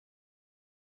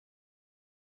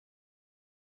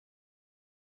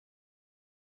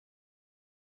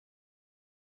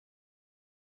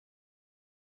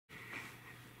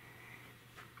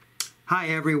Hi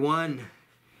everyone.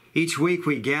 Each week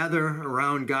we gather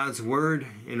around God's Word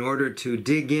in order to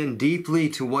dig in deeply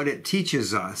to what it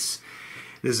teaches us.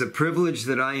 It is a privilege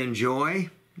that I enjoy,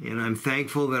 and I'm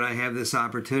thankful that I have this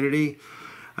opportunity.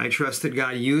 I trust that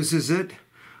God uses it.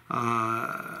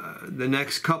 The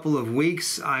next couple of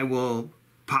weeks I won't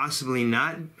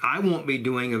be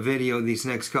doing a video these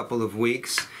next couple of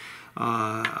weeks.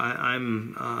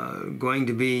 I'm going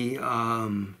to be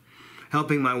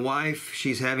helping my wife.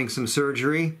 She's having some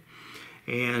surgery,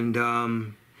 and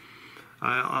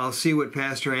I'll see what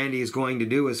Pastor Andy is going to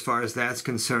do as far as that's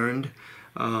concerned.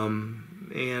 I'm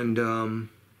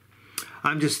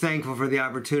just thankful for the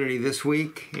opportunity this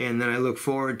week, and then I look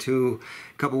forward to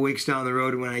a couple weeks down the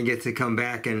road when I get to come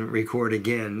back and record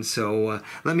again. So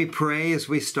let me pray as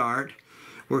we start.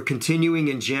 We're continuing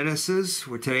in Genesis.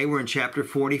 Today we're in chapter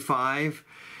 45,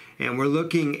 and we're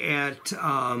looking at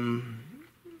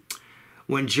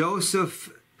when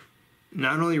Joseph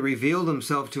not only revealed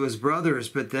himself to his brothers,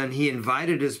 but then he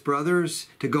invited his brothers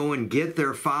to go and get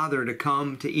their father to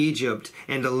come to Egypt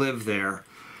and to live there.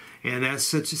 And that's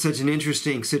such an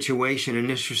interesting situation, an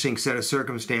interesting set of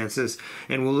circumstances.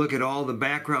 And we'll look at all the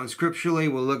background scripturally.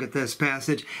 We'll look at this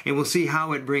passage, and we'll see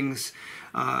how it brings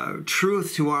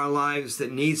truth to our lives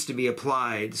that needs to be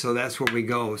applied. So that's where we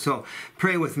go. So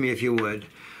pray with me if you would.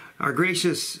 Our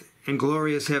gracious and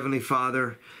glorious Heavenly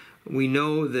Father, we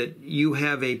know that you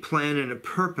have a plan and a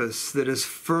purpose that is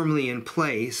firmly in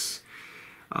place.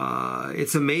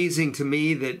 It's amazing to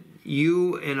me that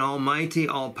you, an almighty,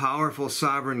 all-powerful,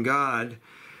 sovereign God,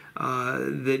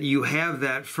 that you have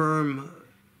that firm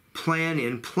plan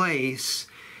in place,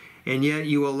 and yet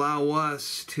you allow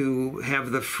us to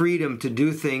have the freedom to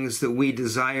do things that we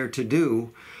desire to do.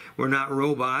 We're not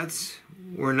robots.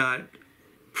 We're not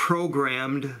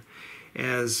programmed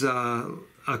as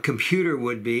a computer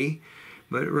would be,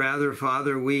 but rather,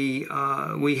 Father, we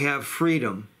have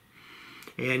freedom.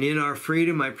 And in our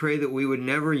freedom, I pray that we would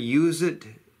never use it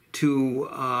to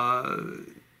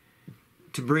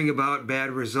bring about bad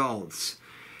results.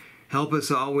 Help us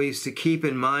always to keep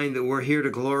in mind that we're here to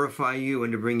glorify you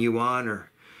and to bring you honor.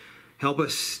 Help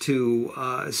us to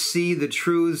see the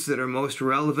truths that are most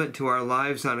relevant to our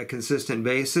lives on a consistent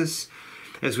basis.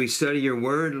 As we study your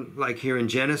word, like here in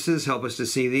Genesis, help us to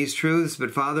see these truths.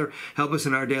 But Father, help us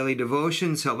in our daily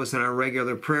devotions. Help us in our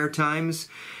regular prayer times.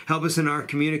 Help us in our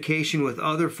communication with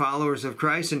other followers of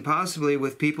Christ, and possibly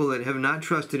with people that have not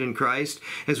trusted in Christ,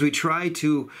 as we try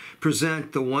to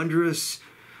present the wondrous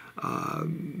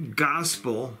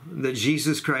gospel that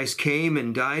Jesus Christ came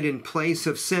and died in place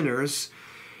of sinners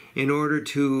in order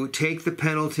to take the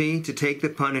penalty, to take the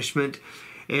punishment,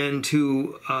 and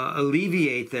to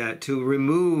alleviate that, to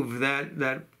remove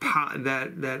that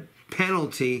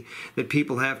penalty that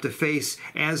people have to face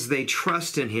as they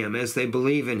trust in Him, as they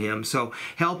believe in Him. So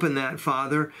help in that,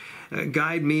 Father.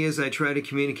 Guide me as I try to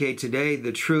communicate today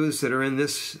the truths that are in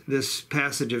this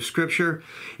passage of Scripture.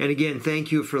 And again,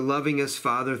 thank you for loving us,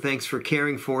 Father. Thanks for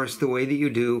caring for us the way that you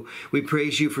do. We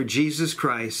praise you for Jesus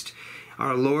Christ,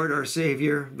 our Lord, our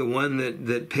Savior, the one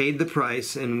that paid the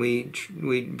price, and we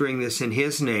bring this in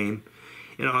His name.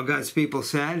 And all God's people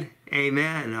said,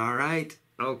 amen. All right.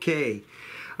 Okay.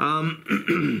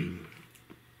 I'm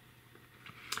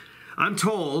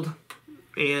told,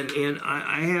 and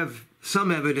I have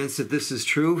some evidence that this is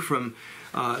true from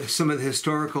some of the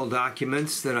historical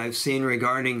documents that I've seen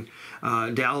regarding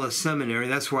Dallas Seminary.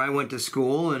 That's where I went to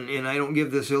school, and I don't give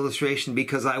this illustration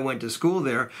because I went to school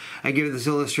there. I give this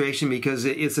illustration because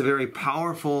it's a very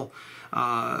powerful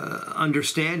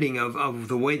understanding of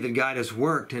the way that God has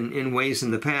worked in ways in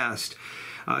the past.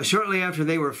 Shortly after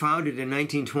they were founded in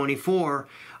 1924,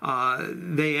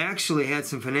 they actually had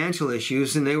some financial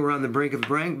issues, and they were on the brink of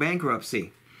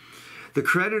bankruptcy. The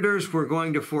creditors were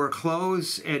going to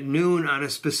foreclose at noon on a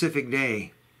specific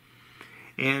day.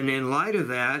 And in light of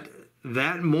that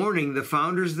morning, the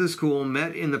founders of the school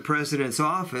met in the president's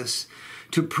office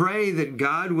to pray that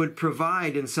God would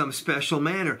provide in some special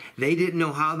manner. They didn't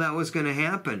know how that was going to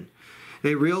happen.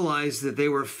 They realized that they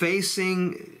were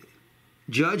facing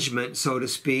judgment, so to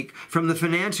speak, from the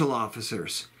financial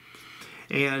officers.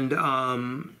 And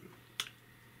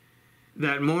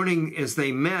that morning, as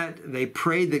they met, they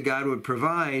prayed that God would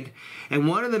provide. And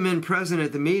one of the men present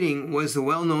at the meeting was the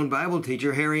well-known Bible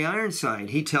teacher, Harry Ironside.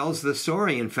 He tells the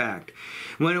story, in fact.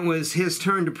 When it was his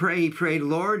turn to pray, he prayed,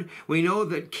 Lord, we know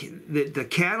that the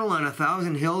cattle on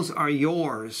 1,000 hills are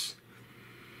yours.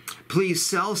 Please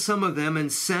sell some of them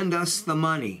and send us the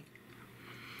money.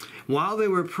 While they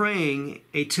were praying,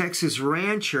 a Texas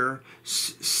rancher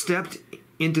stepped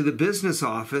into the business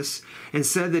office and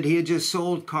said that he had just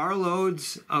sold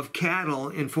carloads of cattle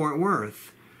in Fort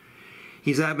Worth.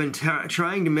 I've been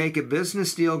trying to make a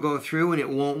business deal go through and it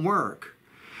won't work.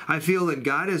 I feel that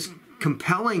God is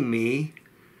compelling me.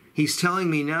 He's telling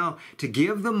me now to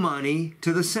give the money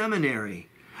to the seminary.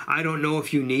 I don't know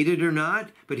if you need it or not,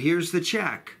 but here's the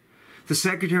check. The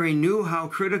secretary knew how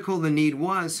critical the need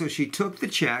was, so she took the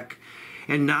check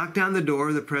and knocked on the door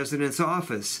of the president's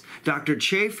office. Dr.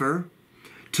 Schaefer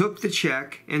took the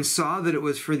check and saw that it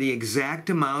was for the exact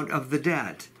amount of the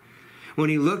debt. When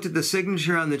he looked at the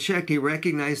signature on the check, he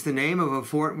recognized the name of a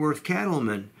Fort Worth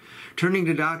cattleman. Turning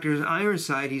to Dr.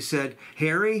 Ironside, he said,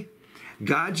 "Harry,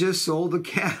 God just sold the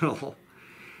cattle."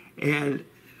 And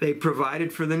they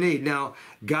provided for the need. Now,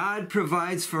 God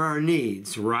provides for our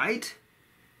needs, right?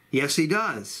 Yes, he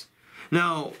does.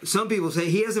 Now, some people say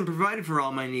he hasn't provided for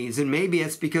all my needs, and maybe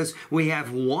it's because we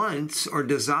have wants or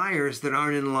desires that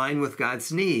aren't in line with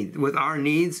God's need, with our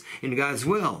needs and God's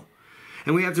will.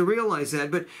 And we have to realize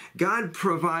that. But God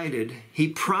provided. He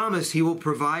promised he will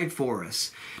provide for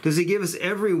us. Does he give us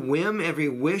every whim, every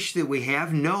wish that we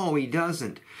have? No, he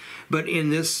doesn't. But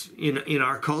in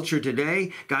our culture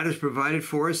today, God has provided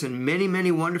for us in many,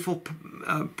 many wonderful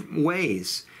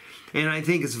ways. And I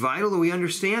think it's vital that we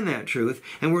understand that truth.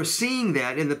 And we're seeing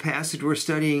that in the passage we're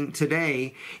studying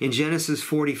today in Genesis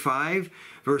 45,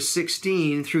 verse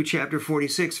 16, through chapter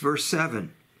 46, verse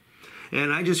 7.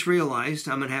 And I just realized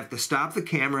I'm going to have to stop the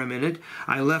camera a minute.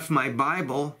 I left my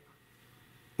Bible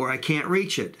or I can't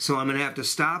reach it. So I'm going to have to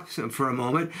stop for a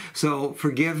moment. So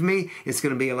forgive me. It's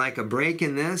going to be like a break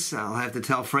in this. I'll have to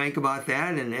tell Frank about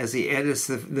that, and as he edits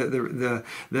the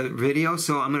video.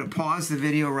 So I'm going to pause the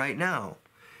video right now.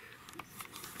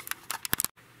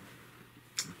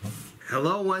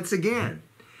 Hello once again.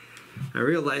 I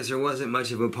realized there wasn't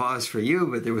much of a pause for you,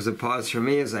 but there was a pause for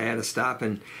me as I had to stop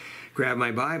and grab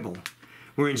my Bible.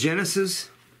 We're in Genesis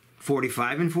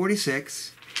 45 and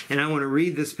 46, and I want to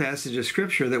read this passage of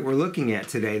Scripture that we're looking at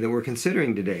today, that we're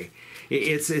considering today.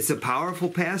 It's a powerful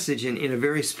passage in a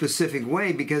very specific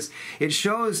way because it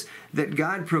shows that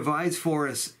God provides for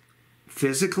us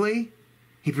physically,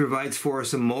 he provides for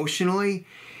us emotionally,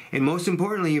 and most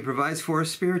importantly, he provides for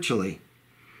us spiritually.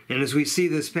 And as we see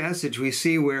this passage, we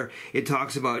see where it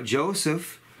talks about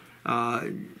Joseph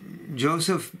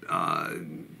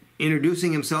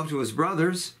introducing himself to his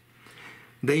brothers.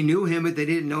 They knew him, but they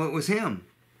didn't know it was him.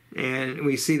 And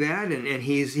we see that, and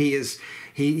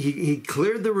he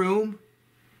cleared the room.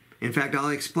 In fact, I'll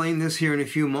explain this here in a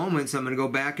few moments. I'm going to go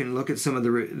back and look at some of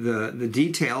the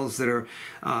details that are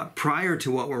prior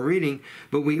to what we're reading.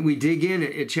 But we dig in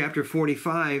at chapter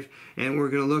 45, and we're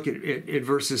going to look at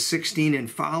verses 16 and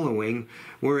following,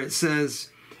 where it says,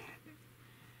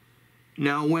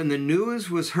 "Now when the news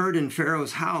was heard in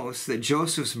Pharaoh's house that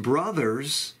Joseph's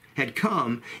brothers had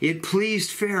come, it pleased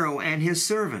Pharaoh and his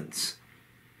servants.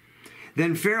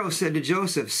 Then Pharaoh said to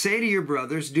Joseph, 'Say to your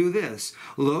brothers, do this,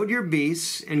 load your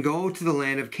beasts and go to the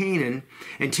land of Canaan,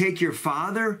 and take your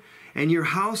father and your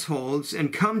households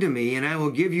and come to me, and I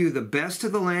will give you the best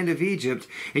of the land of Egypt,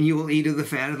 and you will eat of the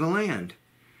fat of the land.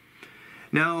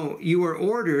 Now you are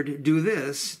ordered, do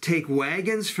this, take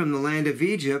wagons from the land of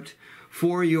Egypt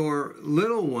for your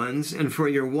little ones and for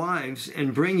your wives,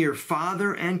 and bring your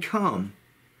father and come.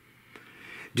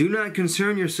 Do not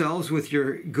concern yourselves with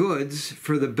your goods,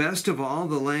 for the best of all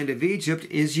the land of Egypt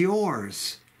is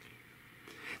yours.'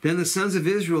 Then the sons of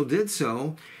Israel did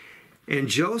so, and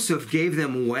Joseph gave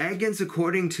them wagons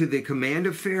according to the command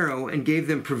of Pharaoh, and gave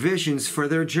them provisions for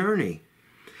their journey.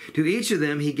 To each of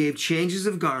them he gave changes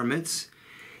of garments,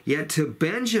 yet to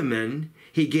Benjamin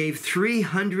he gave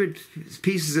 300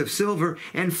 pieces of silver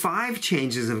and 5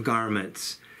 changes of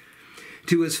garments.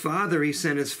 To his father he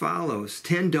sent as follows: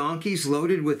 10 donkeys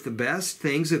loaded with the best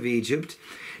things of Egypt,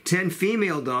 10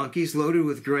 female donkeys loaded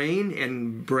with grain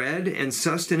and bread and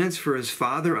sustenance for his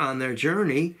father on their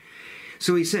journey.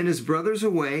 So he sent his brothers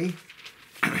away,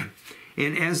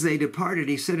 and as they departed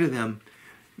he said to them,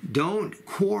 'Don't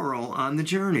quarrel on the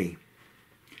journey.'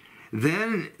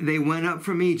 Then they went up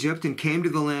from Egypt and came to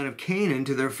the land of Canaan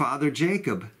to their father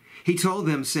Jacob. He told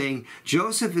them, saying,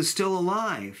 'Joseph is still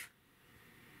alive,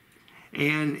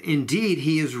 and indeed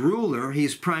he is ruler, he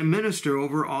is prime minister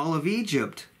over all of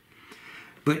Egypt.'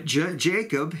 But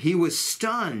Jacob, he was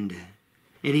stunned,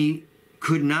 and he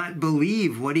could not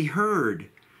believe what he heard.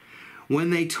 When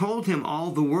they told him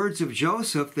all the words of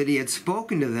Joseph that he had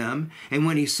spoken to them, and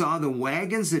when he saw the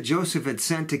wagons that Joseph had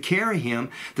sent to carry him,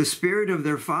 the spirit of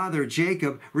their father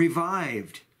Jacob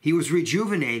revived. He was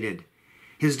rejuvenated.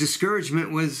 His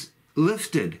discouragement was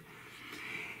lifted.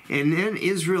 And then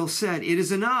Israel said, 'It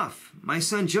is enough. My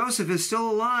son Joseph is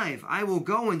still alive. I will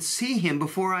go and see him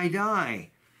before I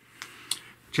die.'"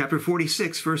 Chapter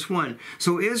 46, verse 1.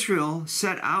 So Israel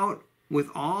set out with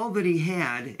all that he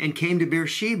had and came to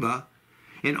Beersheba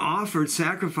and offered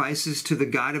sacrifices to the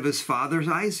God of his father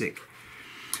Isaac.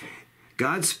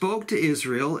 God spoke to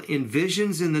Israel in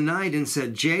visions in the night and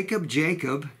said, "Jacob,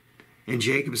 Jacob." And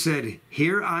Jacob said,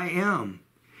 "Here I am."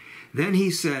 Then he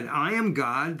said, "I am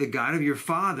God, the God of your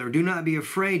father. Do not be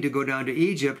afraid to go down to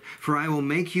Egypt, for I will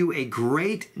make you a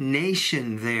great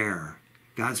nation there."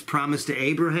 God's promise to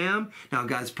Abraham, now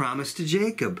God's promise to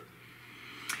Jacob.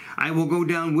 "I will go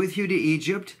down with you to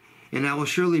Egypt, and I will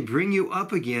surely bring you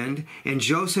up again, and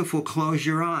Joseph will close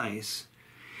your eyes."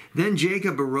 Then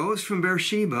Jacob arose from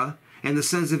Beersheba, and the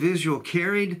sons of Israel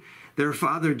carried their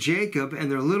father Jacob and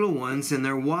their little ones and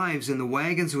their wives in the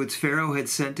wagons which Pharaoh had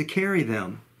sent to carry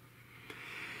them.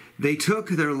 They took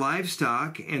their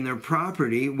livestock and their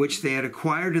property, which they had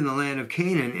acquired in the land of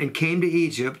Canaan, and came to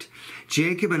Egypt.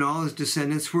 Jacob and all his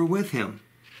descendants were with him.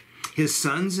 His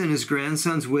sons and his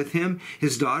grandsons with him,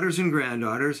 his daughters and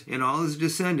granddaughters, and all his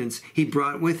descendants he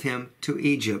brought with him to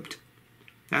Egypt.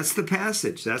 That's the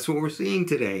passage. That's what we're seeing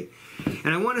today.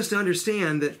 And I want us to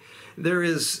understand that there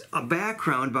is a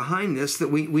background behind this that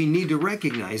we need to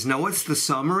recognize. Now, what's the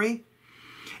summary?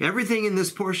 Everything in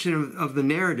this portion of the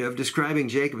narrative describing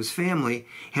Jacob's family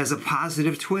has a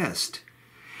positive twist.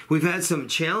 We've had some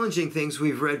challenging things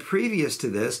we've read previous to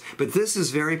this, but this is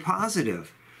very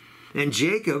positive. And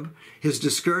Jacob, his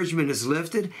discouragement is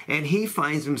lifted, and he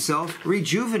finds himself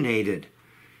rejuvenated.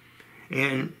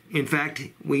 And in fact,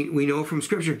 we know from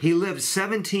Scripture, he lived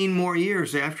 17 more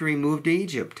years after he moved to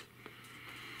Egypt.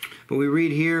 But we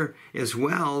read here as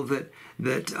well that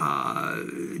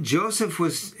Joseph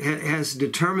has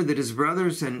determined that his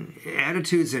brothers and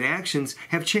attitudes and actions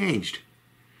have changed.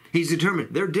 He's determined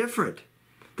they're different.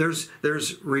 There's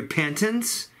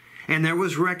repentance and there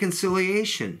was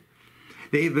reconciliation.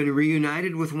 They've been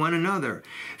reunited with one another.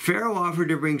 Pharaoh offered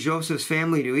to bring Joseph's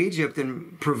family to Egypt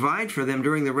and provide for them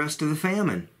during the rest of the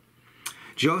famine.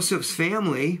 Jacob's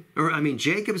family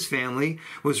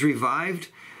was revived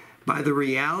by the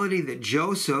reality that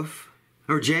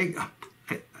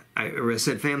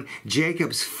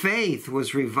Jacob's faith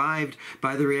was revived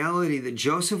by the reality that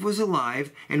Joseph was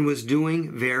alive and was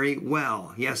doing very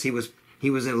well. Yes, he was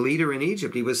a leader in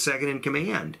Egypt. He was second in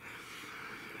command.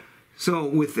 So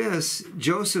with this,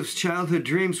 Joseph's childhood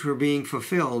dreams were being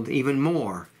fulfilled even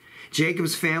more.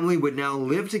 Jacob's family would now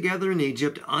live together in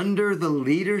Egypt under the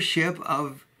leadership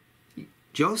of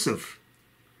Joseph.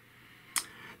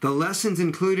 The lessons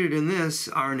included in this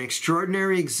are an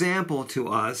extraordinary example to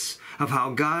us of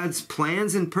how God's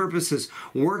plans and purposes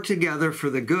work together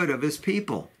for the good of his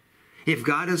people. If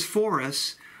God is for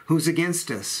us, who's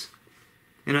against us?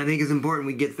 And I think it's important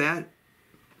we get that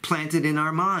planted in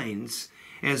our minds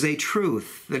as a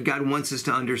truth that God wants us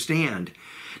to understand.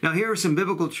 Now, here are some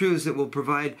biblical truths that will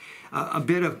provide a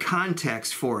bit of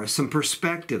context for us, some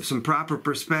perspective, some proper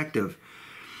perspective.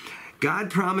 God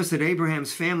promised that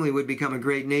Abraham's family would become a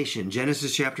great nation.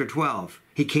 Genesis chapter 12.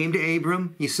 He came to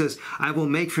Abram. He says, "I will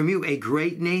make from you a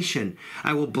great nation.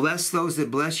 I will bless those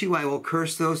that bless you. I will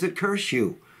curse those that curse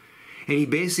you." And he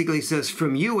basically says,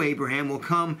 from you, Abraham, will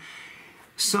come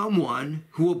someone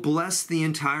who will bless the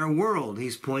entire world.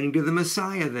 He's pointing to the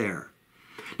Messiah there.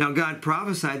 Now, God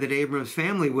prophesied that Abraham's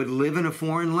family would live in a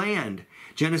foreign land.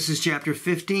 Genesis chapter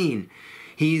 15.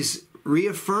 He's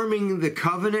reaffirming the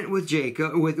covenant with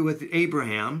with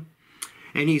Abraham,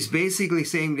 and he's basically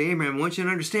saying to Abraham, I want you to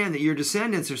understand that your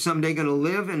descendants are someday going to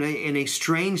live in a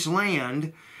strange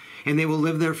land, and they will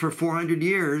live there for 400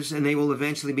 years, and they will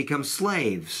eventually become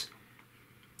slaves.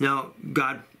 Now,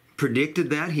 God predicted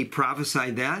that, he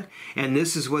prophesied that, and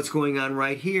this is what's going on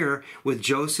right here with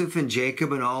Joseph and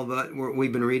Jacob and all that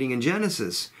we've been reading in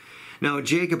Genesis. Now,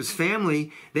 Jacob's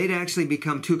family, they'd actually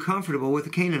become too comfortable with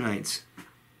the Canaanites.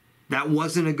 That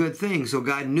wasn't a good thing, so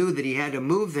God knew that he had to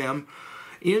move them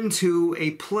into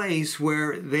a place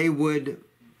where they would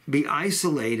be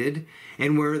isolated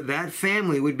and where that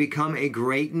family would become a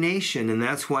great nation, and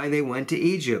that's why they went to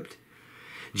Egypt.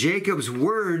 Jacob's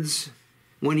words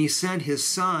when he sent his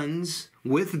sons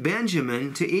with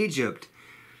Benjamin to Egypt.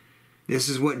 This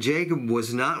is what Jacob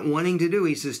was not wanting to do.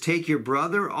 He says, take your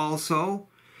brother also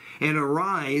and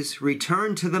arise,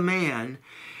 return to the man,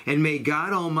 and may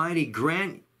God Almighty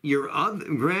grant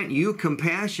you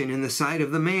compassion in the sight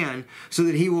of the man, so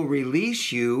that he will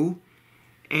release you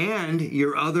and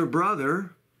your other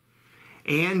brother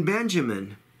and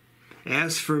Benjamin.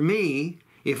 As for me,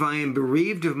 if I am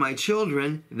bereaved of my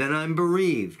children, then I'm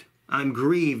bereaved. I'm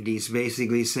grieved, he's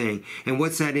basically saying. And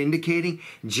what's that indicating?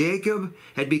 Jacob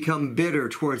had become bitter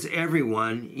towards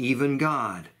everyone, even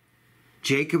God.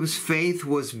 Jacob's faith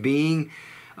was being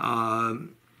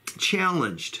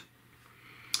challenged.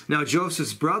 Now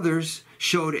Joseph's brothers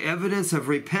showed evidence of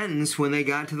repentance when they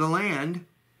got back to the land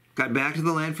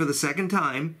for the second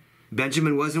time.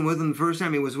 Benjamin wasn't with them the first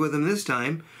time, he was with them this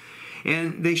time.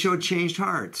 And they showed changed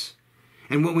hearts.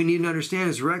 And what we need to understand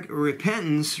is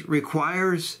repentance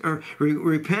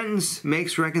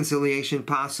makes reconciliation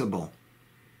possible.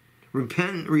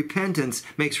 Repentance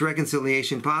makes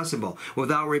reconciliation possible.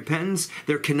 Without repentance,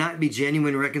 there cannot be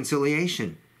genuine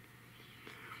reconciliation.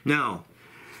 Now,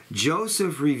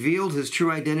 Joseph revealed his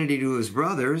true identity to his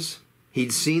brothers.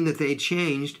 He'd seen that they'd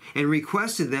changed and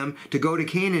requested them to go to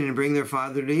Canaan and bring their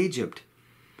father to Egypt.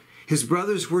 His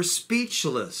brothers were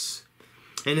speechless.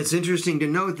 And it's interesting to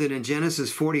note that in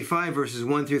Genesis 45, verses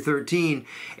 1 through 13,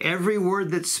 every word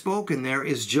that's spoken there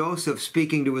is Joseph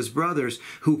speaking to his brothers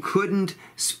who couldn't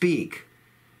speak.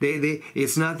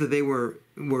 It's not that they were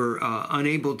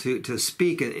unable to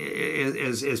speak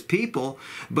as people,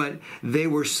 but they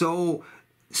were so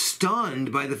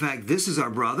stunned by the fact, this is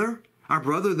our brother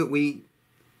that we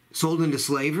sold into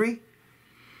slavery.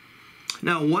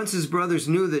 Now, once his brothers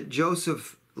knew that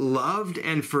Joseph loved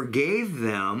and forgave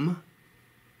them,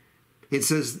 it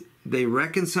says they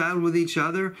reconciled with each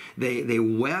other, they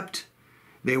wept,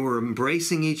 they were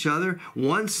embracing each other.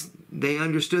 Once they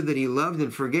understood that he loved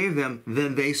and forgave them,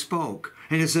 then they spoke.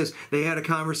 And it says they had a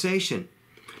conversation.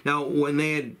 Now, when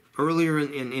they had, earlier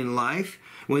in life,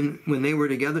 when they were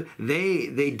together,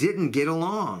 they didn't get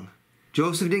along.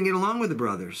 Joseph didn't get along with the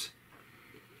brothers.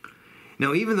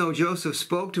 Now, even though Joseph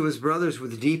spoke to his brothers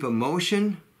with deep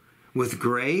emotion, with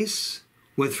grace,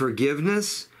 with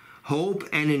forgiveness, hope,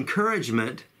 and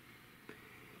encouragement,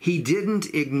 he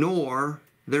didn't ignore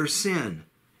their sin.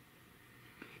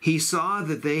 He saw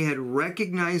that they had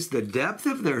recognized the depth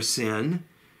of their sin,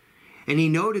 and he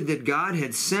noted that God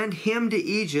had sent him to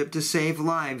Egypt to save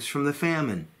lives from the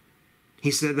famine. He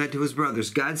said that to his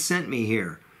brothers, God sent me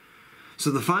here.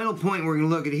 So the final point we're going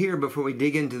to look at here before we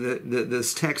dig into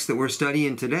this text that we're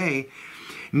studying today,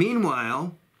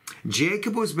 meanwhile,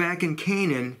 Jacob was back in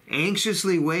Canaan,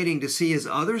 anxiously waiting to see his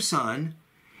other son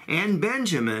and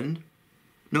Benjamin.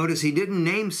 Notice he didn't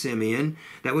name Simeon.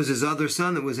 That was his other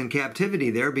son that was in captivity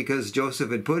there because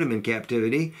Joseph had put him in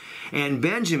captivity. And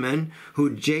Benjamin,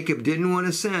 who Jacob didn't want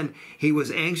to send, he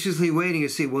was anxiously waiting to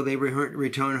see, will they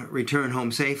return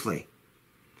home safely?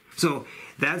 So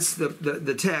that's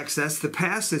the text, that's the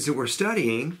passage that we're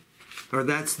studying, or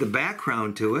that's the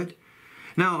background to it.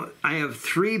 Now, I have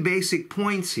three basic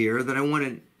points here that I want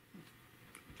to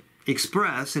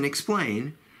express and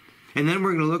explain, and then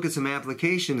we're going to look at some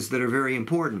applications that are very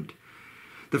important.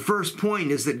 The first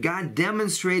point is that God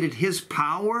demonstrated his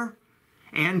power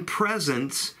and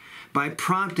presence by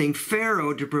prompting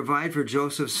Pharaoh to provide for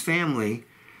Joseph's family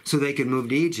so they could move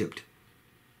to Egypt.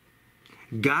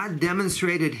 God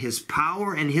demonstrated his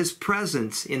power and his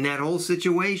presence in that whole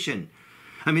situation.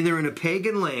 I mean, they're in a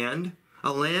pagan land,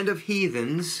 a land of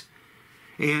heathens,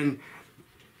 and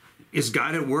is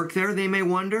God at work there, they may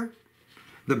wonder?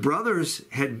 The brothers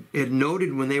had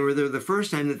noted when they were there the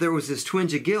first time that there was this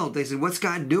twinge of guilt. They said, what's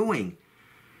God doing?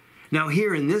 Now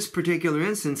here in this particular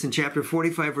instance, in chapter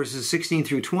 45, verses 16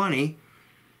 through 20,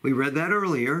 we read that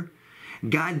earlier,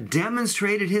 God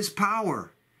demonstrated his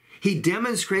power. He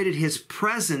demonstrated his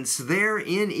presence there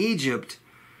in Egypt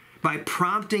by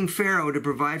prompting Pharaoh to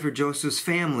provide for Joseph's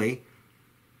family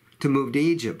to move to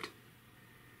Egypt.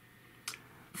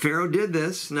 Pharaoh did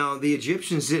this. Now, the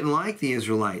Egyptians didn't like the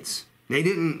Israelites. They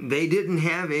didn't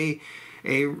have a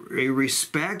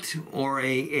respect or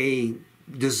a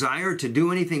desire to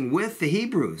do anything with the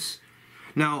Hebrews.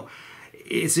 Now,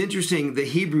 it's interesting, the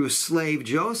Hebrew slave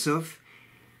Joseph,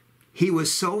 he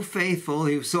was so faithful,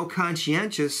 he was so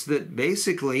conscientious that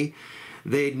basically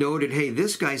they noted, hey,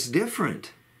 this guy's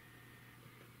different.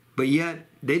 But yet,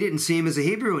 they didn't see him as a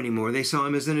Hebrew anymore. They saw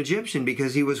him as an Egyptian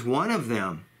because he was one of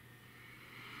them.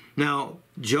 Now,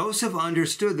 Joseph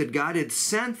understood that God had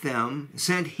sent him.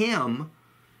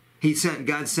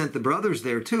 God sent the brothers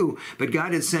there too, but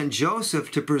God had sent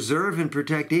Joseph to preserve and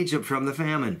protect Egypt from the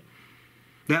famine.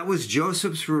 That was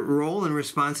Joseph's role and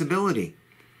responsibility.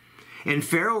 And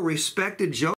Pharaoh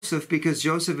respected Joseph because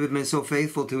Joseph had been so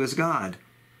faithful to his God.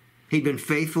 He'd been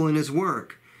faithful in his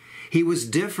work. He was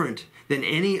different than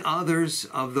any others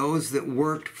of those that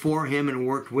worked for him and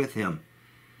worked with him.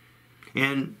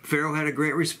 And Pharaoh had a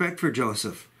great respect for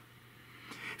Joseph.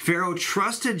 Pharaoh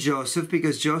trusted Joseph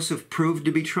because Joseph proved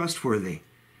to be trustworthy.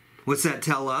 What's that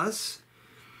tell us?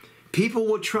 People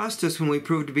will trust us when we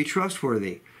prove to be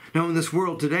trustworthy. Now, in this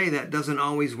world today, that doesn't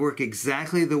always work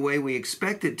exactly the way we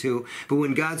expect it to, but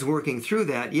when God's working through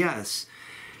that, yes,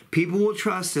 people will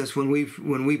trust us when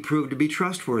we prove to be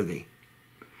trustworthy.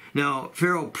 Now,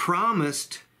 Pharaoh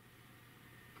promised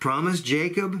promised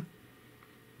Jacob,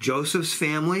 Joseph's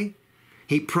family,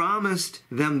 he promised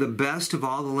them the best of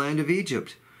all the land of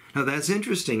Egypt. Now that's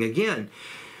interesting. Again,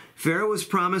 Pharaoh was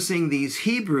promising these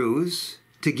Hebrews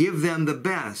to give them the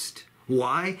best.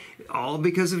 Why? All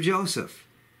because of Joseph.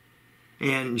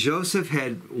 And Joseph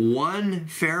had won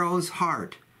Pharaoh's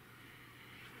heart.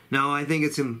 Now, I think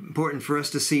it's important for us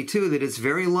to see, too, that it's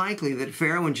very likely that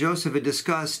Pharaoh and Joseph had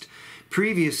discussed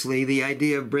previously the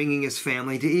idea of bringing his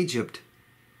family to Egypt.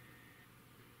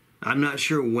 I'm not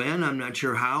sure when, I'm not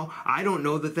sure how. I don't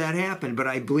know that that happened, but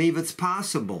I believe it's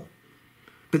possible.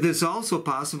 But it's also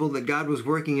possible that God was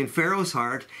working in Pharaoh's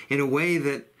heart in a way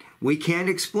that we can't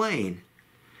explain.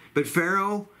 But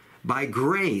Pharaoh, by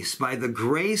grace, by the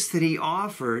grace that he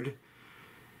offered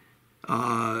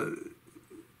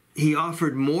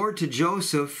more to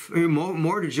Joseph, or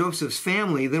more to Joseph's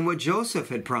family than what Joseph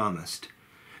had promised.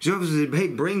 Joseph said, "Hey,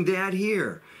 bring Dad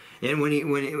here." And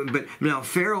but now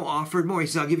Pharaoh offered more. He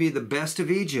said, "I'll give you the best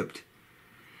of Egypt."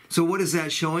 So what is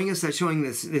that showing us? That's showing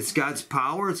this it's God's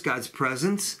power, it's God's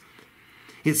presence.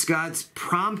 It's God's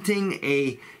prompting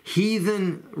a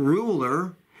heathen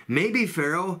ruler. Maybe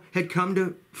Pharaoh had come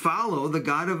to follow the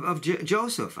God of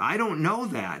Joseph. I don't know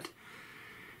that.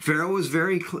 Pharaoh was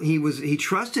he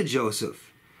trusted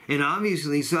Joseph. And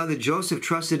obviously he saw that Joseph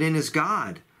trusted in his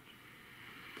God.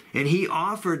 And he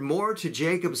offered more to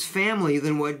Jacob's family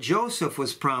than what Joseph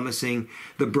was promising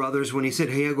the brothers when he said,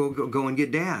 "Hey, go and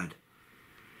get Dad."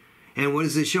 And what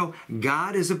does this show?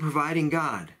 God is a providing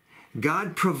God.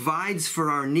 God provides for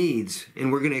our needs.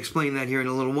 And we're going to explain that here in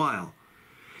a little while.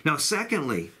 Now,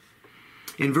 secondly,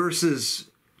 in verses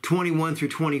 21 through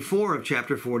 24 of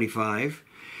chapter 45,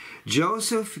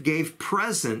 Joseph gave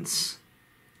presents.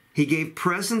 He gave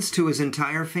presents to his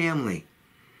entire family.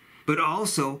 But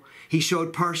also, he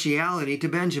showed partiality to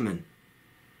Benjamin.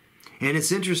 And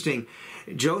it's interesting.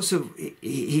 Joseph,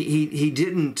 he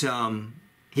didn't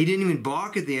even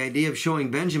balk at the idea of showing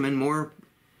Benjamin more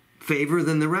favor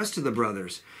than the rest of the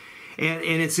brothers. And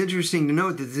it's interesting to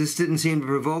note that this didn't seem to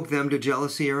provoke them to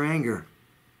jealousy or anger.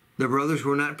 The brothers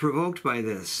were not provoked by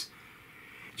this.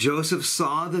 Joseph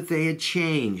saw that they had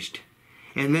changed.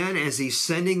 And then as he's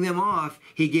sending them off,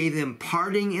 he gave them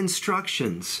parting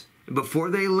instructions. Before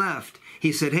they left,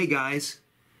 he said, "Hey guys,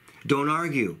 don't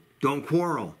argue, don't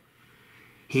quarrel."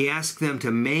 He asked them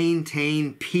to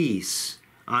maintain peace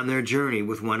on their journey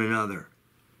with one another.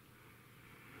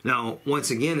 Now, once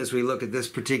again, as we look at this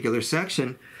particular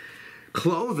section,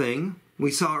 clothing,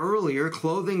 we saw earlier,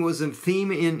 clothing was a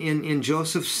theme in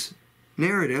Joseph's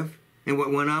narrative. And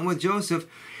what went on with Joseph,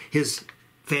 his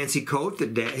fancy coat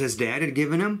that his dad had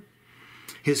given him,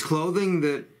 his clothing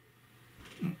that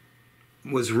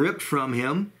was ripped from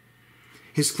him,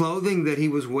 his clothing that he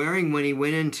was wearing when he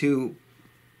went into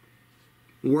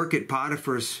work at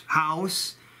Potiphar's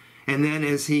house, and then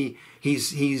as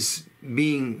he's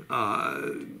being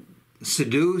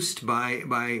seduced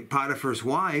by Potiphar's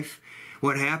wife,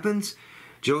 what happens?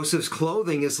 Joseph's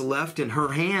clothing is left in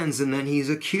her hands, and then he's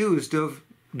accused of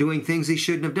doing things he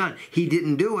shouldn't have done. He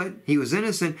didn't do it. He was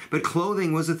innocent, but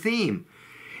clothing was a theme.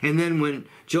 And then when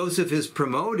Joseph is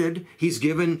promoted, he's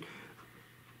given,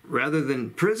 rather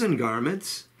than prison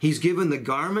garments, he's given the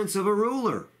garments of a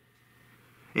ruler.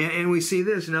 And we see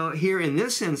this now here in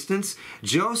this instance,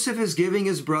 Joseph is giving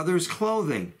his brothers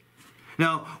clothing.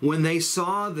 Now, when they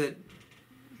saw that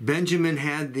Benjamin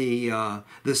had the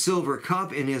silver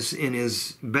cup in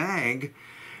his bag,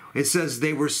 it says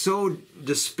they were so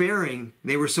despairing,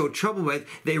 they were so troubled by it,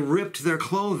 they ripped their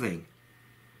clothing.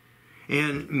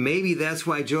 And maybe that's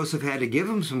why Joseph had to give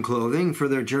them some clothing for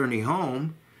their journey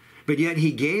home, but yet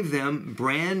he gave them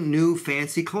brand new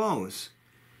fancy clothes.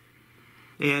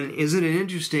 And isn't it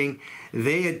interesting?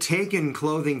 They had taken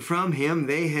clothing from him.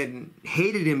 They had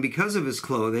hated him because of his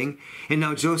clothing. And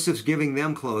now Joseph's giving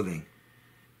them clothing.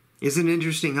 Isn't it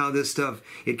interesting how this stuff,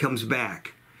 it comes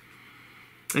back?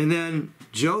 And then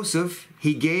Joseph,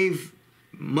 he gave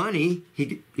money.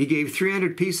 He gave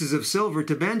 300 pieces of silver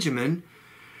to Benjamin.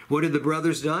 What had the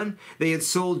brothers done? They had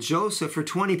sold Joseph for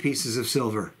 20 pieces of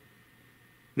silver.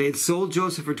 They had sold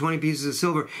Joseph for 20 pieces of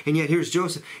silver, and yet here's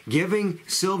Joseph giving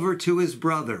silver to his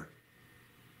brother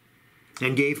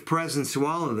and gave presents to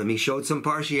all of them. He showed some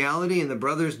partiality, and the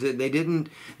brothers,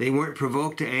 they weren't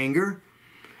provoked to anger.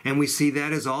 And we see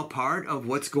that as all part of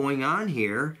what's going on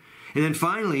here. And then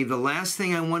finally, the last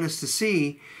thing I want us to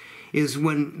see is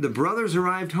when the brothers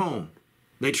arrived home,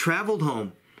 they traveled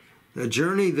home, a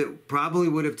journey that probably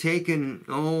would have taken,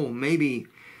 maybe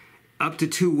up to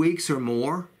 2 weeks or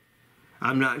more.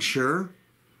 I'm not sure.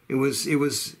 It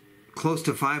was close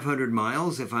to 500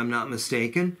 miles, if I'm not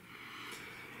mistaken.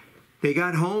 They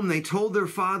got home, they told their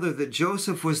father that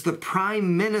Joseph was the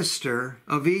prime minister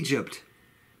of Egypt.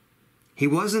 He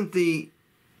wasn't the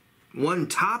one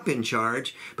top in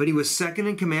charge, but he was second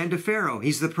in command to Pharaoh.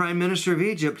 He's the prime minister of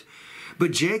Egypt.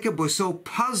 But Jacob was so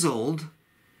puzzled.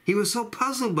 He was so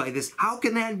puzzled by this. How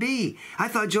can that be? I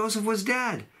thought Joseph was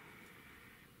dead.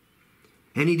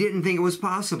 And he didn't think it was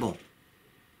possible.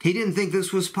 He didn't think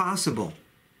this was possible.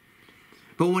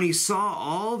 But when he saw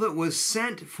all that was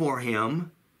sent for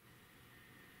him,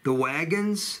 the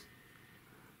wagons,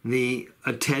 the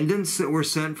attendants that were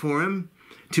sent for him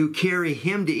to carry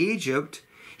him to Egypt,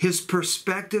 his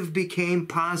perspective became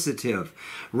positive.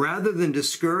 Rather than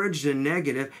discouraged and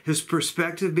negative, his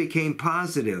perspective became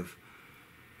positive.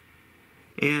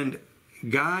 And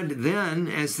God then,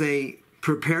 as they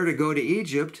prepare to go to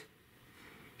Egypt,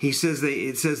 it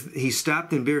says he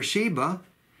stopped in Beersheba,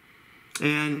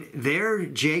 and there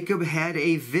Jacob had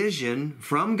a vision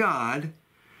from God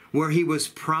where he was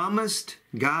promised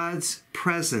God's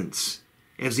presence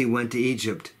as he went to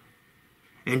Egypt.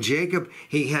 And Jacob,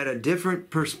 he had a different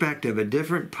perspective, a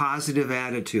different positive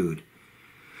attitude.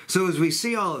 So as we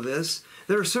see all of this,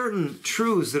 there are certain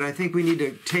truths that I think we need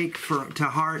to take to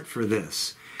heart for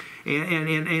this.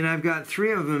 And I've got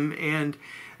three of them, and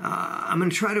I'm going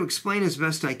to try to explain as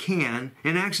best I can.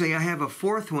 And actually, I have a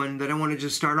fourth one that I want to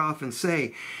just start off and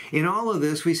say. In all of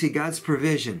this, we see God's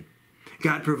provision.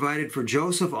 God provided for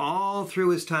Joseph all through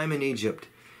his time in Egypt.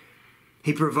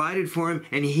 He provided for him,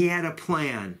 and he had a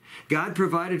plan. God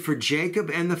provided for Jacob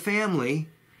and the family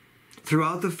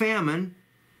throughout the famine.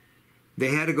 They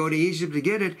had to go to Egypt to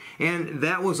get it, and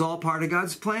that was all part of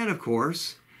God's plan, of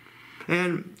course.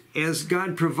 And as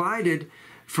God provided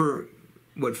for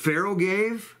what Pharaoh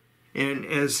gave, and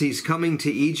as he's coming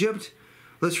to Egypt,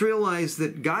 let's realize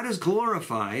that God is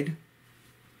glorified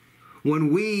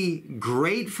when we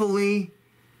gratefully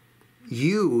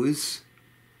use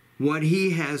what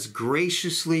he has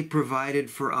graciously provided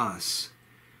for us.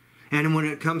 And when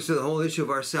it comes to the whole issue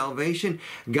of our salvation,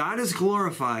 God is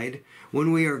glorified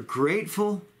when we are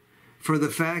grateful for the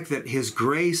fact that his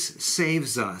grace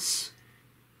saves us.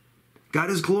 God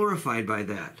is glorified by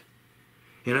that.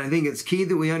 And I think it's key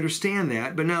that we understand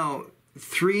that. But now,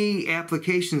 three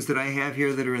applications that I have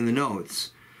here that are in the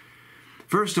notes.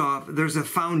 First off, there's a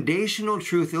foundational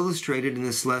truth illustrated in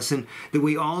this lesson that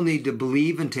we all need to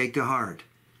believe and take to heart.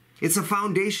 It's a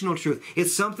foundational truth.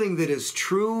 It's something that is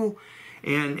true,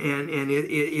 and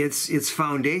it's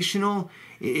foundational.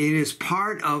 It is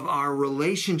part of our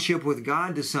relationship with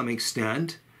God to some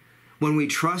extent. When we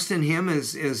trust in him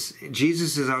as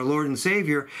Jesus is our Lord and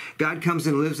Savior, God comes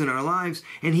and lives in our lives,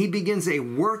 and he begins a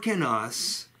work in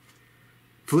us.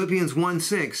 Philippians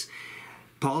 1:6,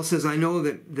 Paul says, I know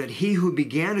that he who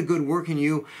began a good work in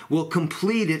you will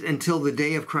complete it until the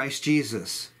day of Christ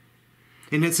Jesus.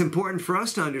 And it's important for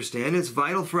us to understand, it's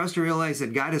vital for us to realize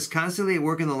that God is constantly at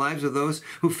work in the lives of those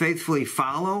who faithfully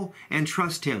follow and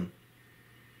trust him.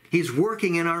 He's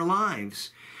working in our lives.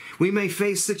 We may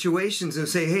face situations and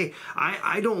say, hey,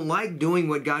 I don't like doing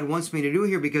what God wants me to do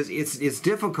here because it's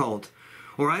difficult.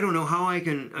 Or I don't know how I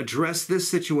can address this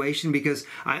situation because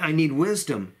I need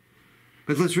wisdom.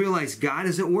 But let's realize God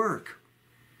is at work.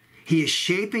 He is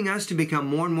shaping us to become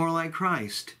more and more like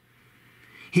Christ.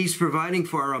 He's providing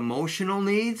for our emotional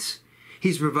needs.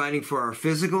 He's providing for our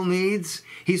physical needs.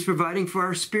 He's providing for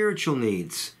our spiritual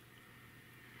needs.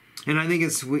 And I think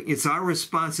it's our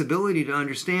responsibility to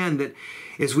understand that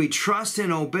as we trust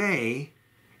and obey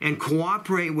and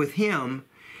cooperate with him,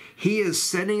 he is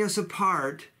setting us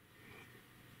apart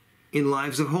in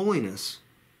lives of holiness.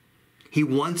 He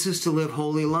wants us to live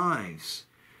holy lives.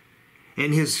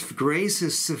 And his grace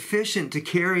is sufficient to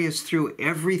carry us through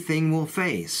everything we'll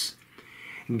face.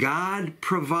 God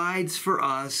provides for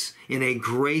us in a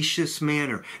gracious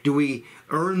manner. Do we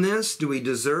earn this? Do we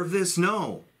deserve this?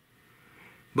 No.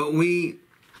 But we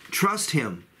trust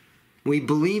him. We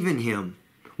believe in him.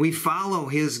 We follow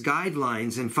his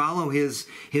guidelines and follow his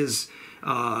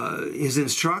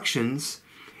instructions.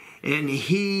 And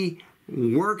he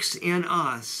works in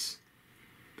us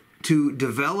to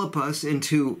develop us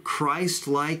into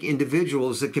Christ-like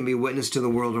individuals that can be witness to the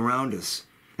world around us.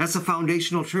 That's a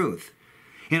foundational truth.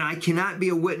 And I cannot be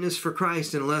a witness for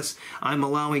Christ unless I'm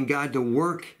allowing God to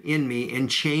work in me and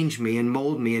change me and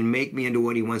mold me and make me into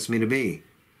what he wants me to be.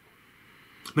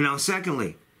 But now,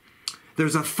 secondly,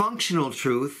 there's a functional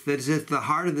truth that is at the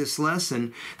heart of this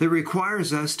lesson that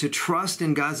requires us to trust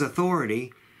in God's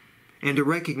authority and to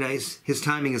recognize his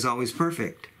timing is always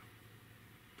perfect.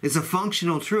 It's a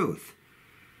functional truth.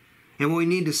 And what we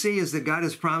need to see is that God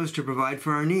has promised to provide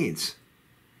for our needs.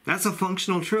 That's a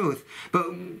functional truth. But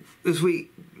as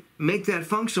we make that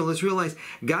functional, let's realize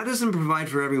God doesn't provide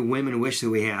for every whim and wish that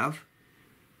we have.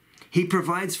 He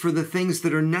provides for the things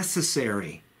that are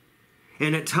necessary.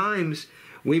 And at times,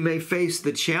 we may face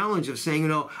the challenge of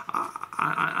saying,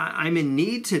 I'm in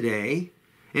need today,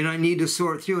 and I need to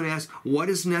sort through and ask what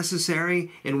is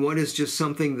necessary and what is just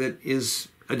something that is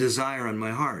a desire on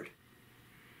my heart.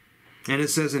 And it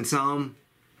says in Psalm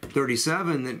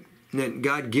 37 that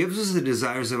God gives us the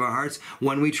desires of our hearts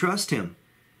when we trust Him,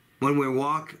 when we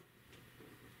walk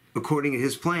according to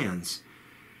His plans.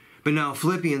 But now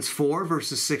Philippians 4,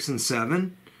 verses 6 and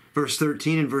 7, verse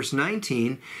 13 and verse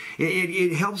 19,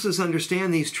 it helps us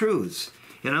understand these truths.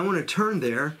 And I want to turn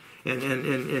there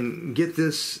and get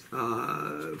this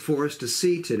for us to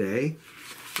see today.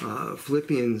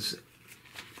 Philippians,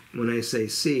 when I say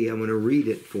see, I'm going to read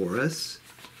it for us.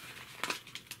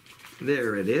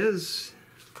 There it is.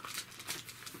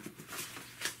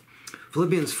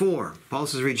 Philippians 4, Paul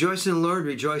says, rejoice in the Lord,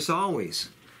 rejoice always.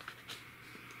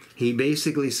 He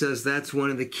basically says that's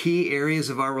one of the key areas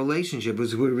of our relationship,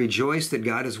 is we rejoice that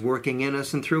God is working in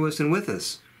us and through us and with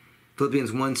us.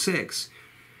 Philippians 1:6.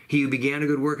 He who began a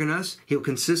good work in us, He'll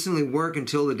consistently work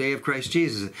until the day of Christ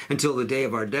Jesus, until the day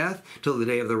of our death, till the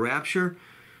day of the rapture.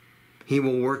 He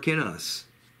will work in us.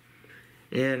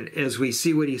 And as we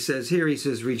see what he says here, he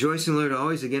says, rejoice in the Lord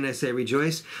always. Again, I say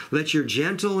rejoice. Let your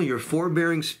gentle, your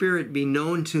forbearing spirit be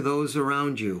known to those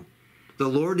around you. The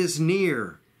Lord is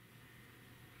near.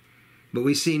 But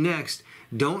we see next,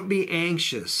 don't be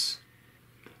anxious.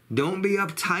 Don't be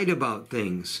uptight about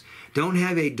things. Don't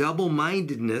have a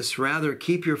double-mindedness. Rather,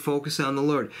 keep your focus on the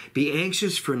Lord. Be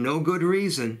anxious for no good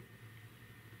reason,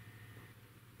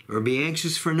 or be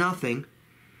anxious for nothing.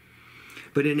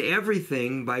 But in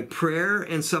everything, by prayer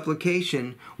and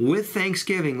supplication, with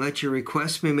thanksgiving, let your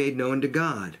requests be made known to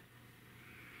God.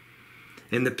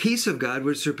 And the peace of God,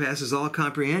 which surpasses all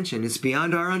comprehension, it's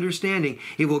beyond our understanding.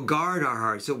 It will guard our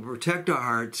hearts. It will protect our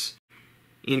hearts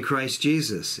in Christ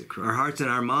Jesus. Our hearts and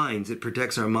our minds. It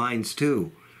protects our minds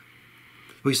too.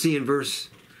 We see in verse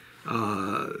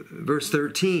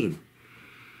 13,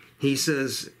 he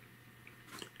says,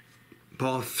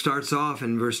 Paul starts off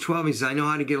in verse 12. He says, I know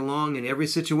how to get along in every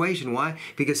situation. Why?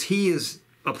 Because he is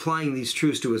applying these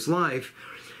truths to his life.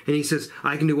 And he says,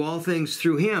 I can do all things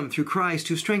through Him, through Christ,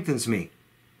 who strengthens me.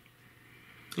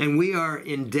 And we are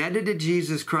indebted to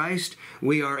Jesus Christ.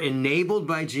 We are enabled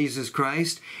by Jesus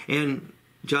Christ. And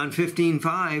John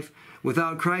 15:5,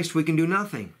 without Christ we can do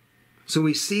nothing. So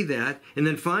we see that. And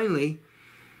then finally,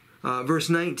 verse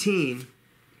 19,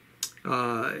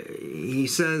 he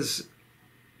says,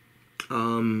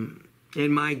 and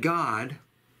my God,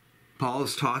 Paul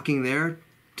is talking there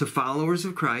to followers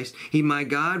of Christ, my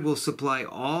God will supply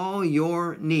all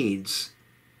your needs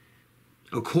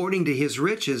according to His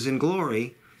riches in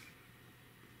glory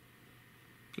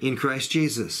in Christ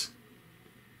Jesus.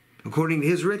 According to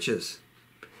His riches.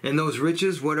 And those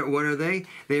riches, what are they?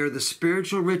 They are the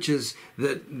spiritual riches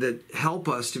that help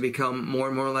us to become more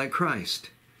and more like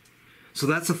Christ. So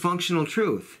that's a functional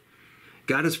truth.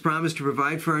 God has promised to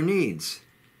provide for our needs.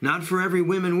 Not for every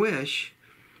whim and wish,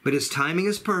 but His timing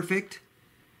is perfect.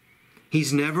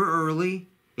 He's never early,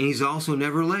 and He's also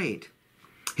never late.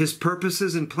 His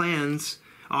purposes and plans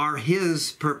are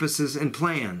His purposes and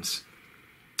plans.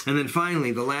 And then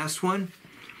finally, the last one,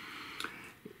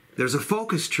 there's a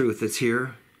focus truth that's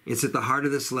here. It's at the heart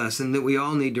of this lesson that we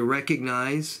all need to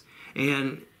recognize,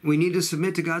 and we need to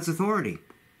submit to God's authority.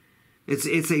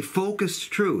 It's a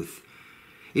focused truth.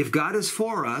 If God is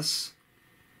for us,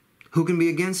 who can be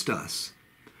against us?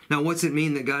 Now, what's it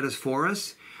mean that God is for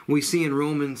us? We see in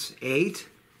Romans 8,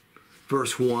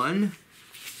 verse 1.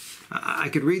 I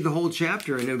could read the whole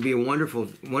chapter, and it would be a wonderful,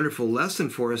 wonderful lesson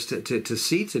for us to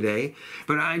see today.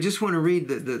 But I just want to read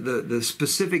the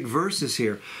specific verses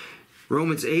here.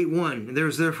 Romans 8:1. There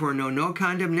is therefore no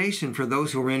condemnation for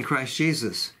those who are in Christ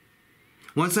Jesus.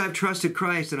 Once I've trusted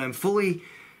Christ and I'm fully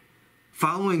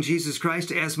following Jesus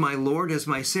Christ as my Lord, as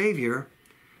my Savior,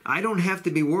 I don't have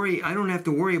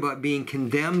to worry about being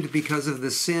condemned because of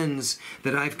the sins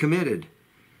that I've committed.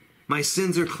 My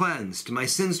sins are cleansed. My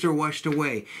sins are washed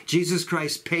away. Jesus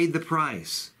Christ paid the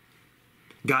price.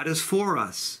 God is for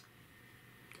us.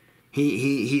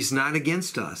 He's not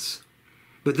against us.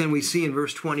 But then we see in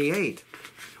verse 28,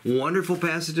 wonderful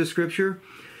passage of Scripture.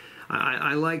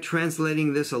 I like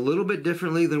translating this a little bit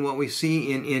differently than what we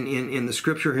see in the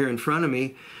Scripture here in front of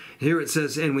me. Here it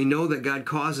says, and we know that God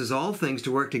causes all things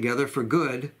to work together for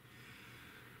good,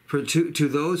 to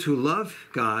those who love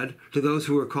God, to those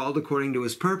who are called according to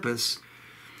His purpose.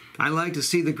 I like to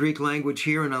see the Greek language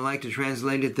here, and I like to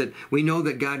translate it that we know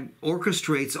that God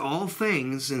orchestrates all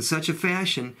things in such a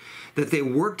fashion that they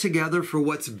work together for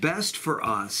what's best for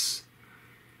us.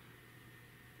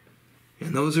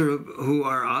 And those are who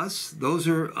are us. Those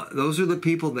are the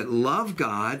people that love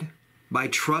God by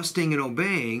trusting and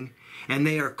obeying, and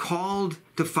they are called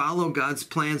to follow God's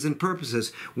plans and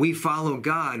purposes. We follow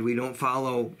God. We don't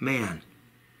follow man.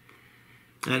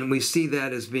 And we see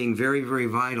that as being very, very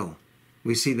vital.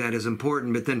 We see that as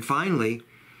important. But then finally,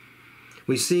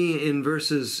 we see in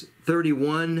verses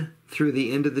 31 through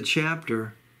the end of the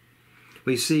chapter,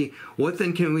 we see, what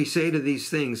then can we say to these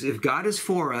things? If God is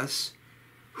for us,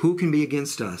 who can be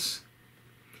against us?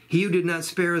 He who did not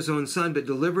spare his own son, but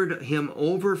delivered him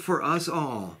over for us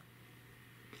all,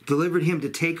 delivered him to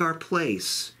take our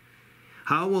place,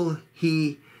 how will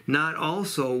he not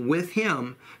also with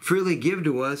him freely give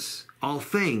to us all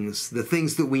things, the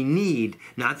things that we need,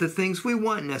 not the things we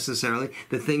want necessarily,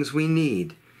 the things we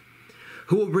need?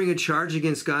 Who will bring a charge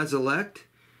against God's elect?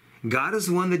 God is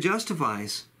the one that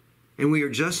justifies, and we are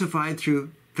justified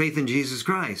through faith in Jesus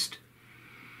Christ.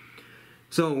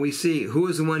 So we see, who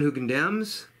is the one who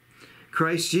condemns?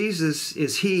 Christ Jesus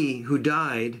is he who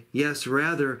died, yes,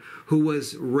 rather, who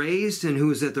was raised and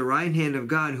who is at the right hand of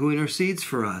God, who intercedes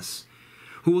for us.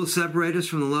 Who will separate us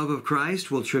from the love of Christ?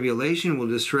 Will tribulation, will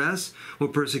distress, will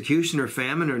persecution or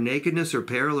famine or nakedness or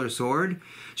peril or sword?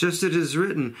 Just as it is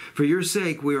written, for your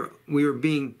sake we are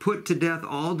being put to death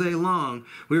all day long.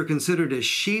 We are considered as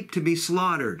sheep to be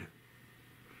slaughtered.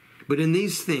 But in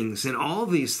these things, in all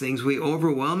these things, we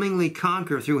overwhelmingly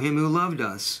conquer through him who loved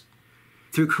us.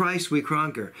 Through Christ we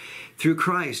conquer. Through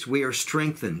Christ we are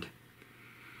strengthened.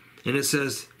 And it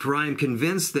says, for I am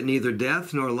convinced that neither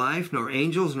death, nor life, nor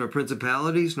angels, nor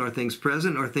principalities, nor things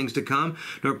present, nor things to come,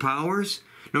 nor powers,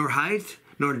 nor height,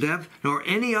 nor depth, nor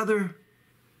any other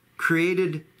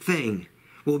created thing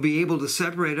will be able to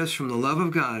separate us from the love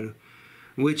of God,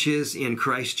 which is in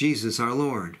Christ Jesus our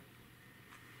Lord.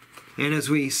 And as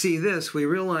we see this, we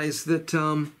realize that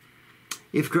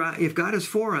if God is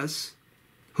for us,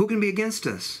 who can be against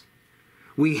us?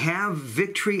 We have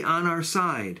victory on our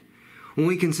side. When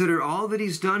we consider all that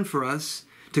he's done for us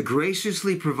to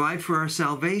graciously provide for our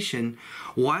salvation,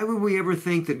 why would we ever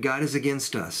think that God is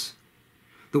against us?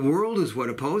 The world is what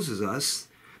opposes us.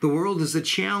 The world is a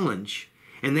challenge,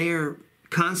 and they are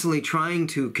constantly trying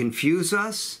to confuse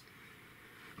us,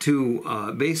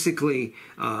 to basically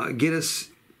get us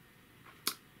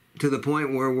to the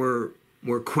point where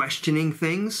we're questioning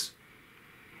things.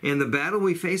 And the battle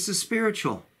we face is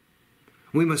spiritual.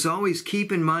 We must always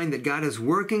keep in mind that God is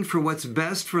working for what's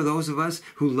best for those of us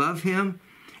who love him,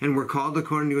 and we're called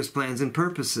according to his plans and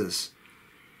purposes.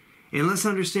 And let's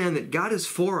understand that God is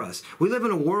for us. We live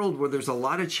in a world where there's a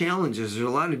lot of challenges, there's a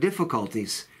lot of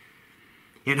difficulties.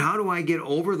 And how do I get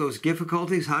over those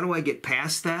difficulties? How do I get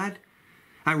past that?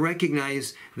 I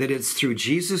recognize that it's through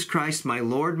Jesus Christ, my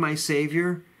Lord, my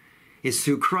Savior. It's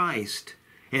through Christ.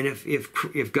 And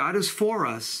if God is for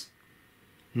us,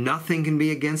 nothing can be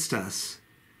against us.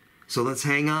 So let's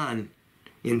hang on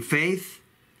in faith,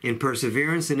 in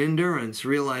perseverance and endurance,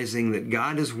 realizing that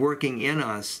God is working in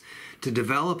us to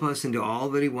develop us into all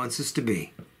that he wants us to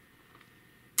be.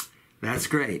 That's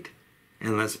great.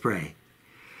 And let's pray.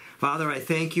 Father, I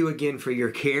thank you again for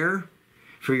your care,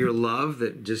 for your love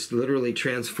that just literally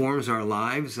transforms our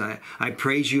lives. I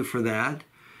praise you for that.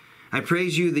 I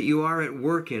praise you that you are at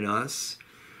work in us.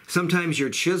 Sometimes you're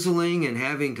chiseling and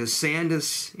having to sand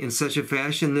us in such a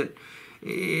fashion that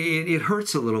it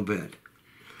hurts a little bit.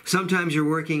 Sometimes you're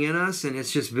working in us and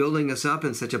it's just building us up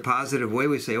in such a positive way.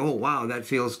 We say, oh, wow, that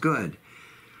feels good.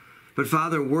 But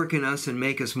Father, work in us and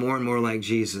make us more and more like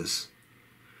Jesus.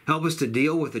 Help us to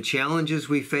deal with the challenges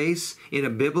we face in a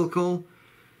biblical,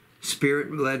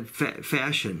 Spirit-led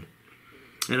fashion.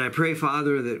 And I pray,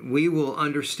 Father, that we will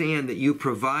understand that you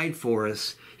provide for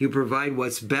us. You provide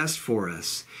what's best for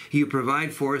us. You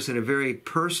provide for us in a very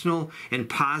personal and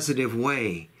positive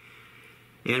way.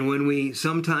 And when we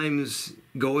sometimes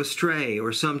go astray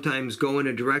or sometimes go in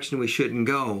a direction we shouldn't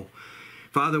go,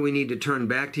 Father, we need to turn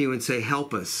back to you and say,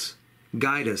 help us,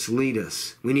 guide us, lead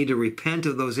us. We need to repent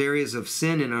of those areas of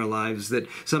sin in our lives that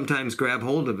sometimes grab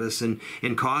hold of us and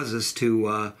cause us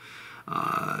to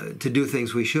do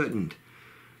things we shouldn't.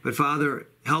 But Father,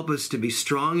 help us to be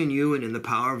strong in you and in the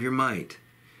power of your might.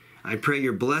 I pray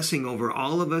your blessing over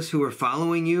all of us who are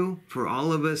following you, for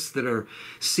all of us that are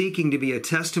seeking to be a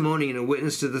testimony and a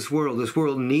witness to this world. This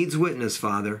world needs witness,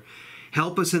 Father.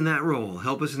 Help us in that role.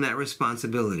 Help us in that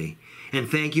responsibility. And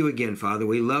thank you again, Father.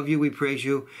 We love you, we praise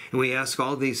you, and we ask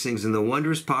all these things in the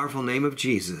wondrous, powerful name of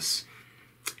Jesus.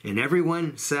 And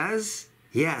everyone says,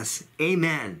 Yes,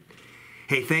 amen.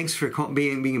 Hey, thanks for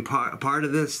being a part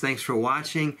of this. Thanks for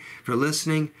watching, for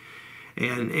listening.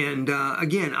 And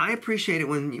again, I appreciate it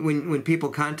when people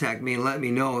contact me and let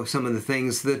me know some of the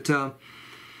things that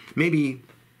maybe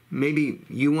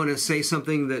you want to say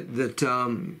something that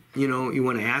you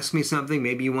want to ask me something.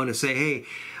 Maybe you want to say, hey,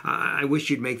 I wish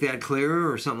you'd make that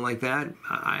clearer or something like that.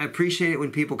 I appreciate it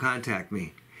when people contact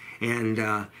me.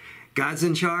 And God's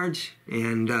in charge,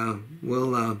 and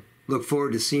we'll look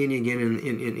forward to seeing you again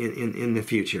in the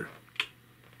future.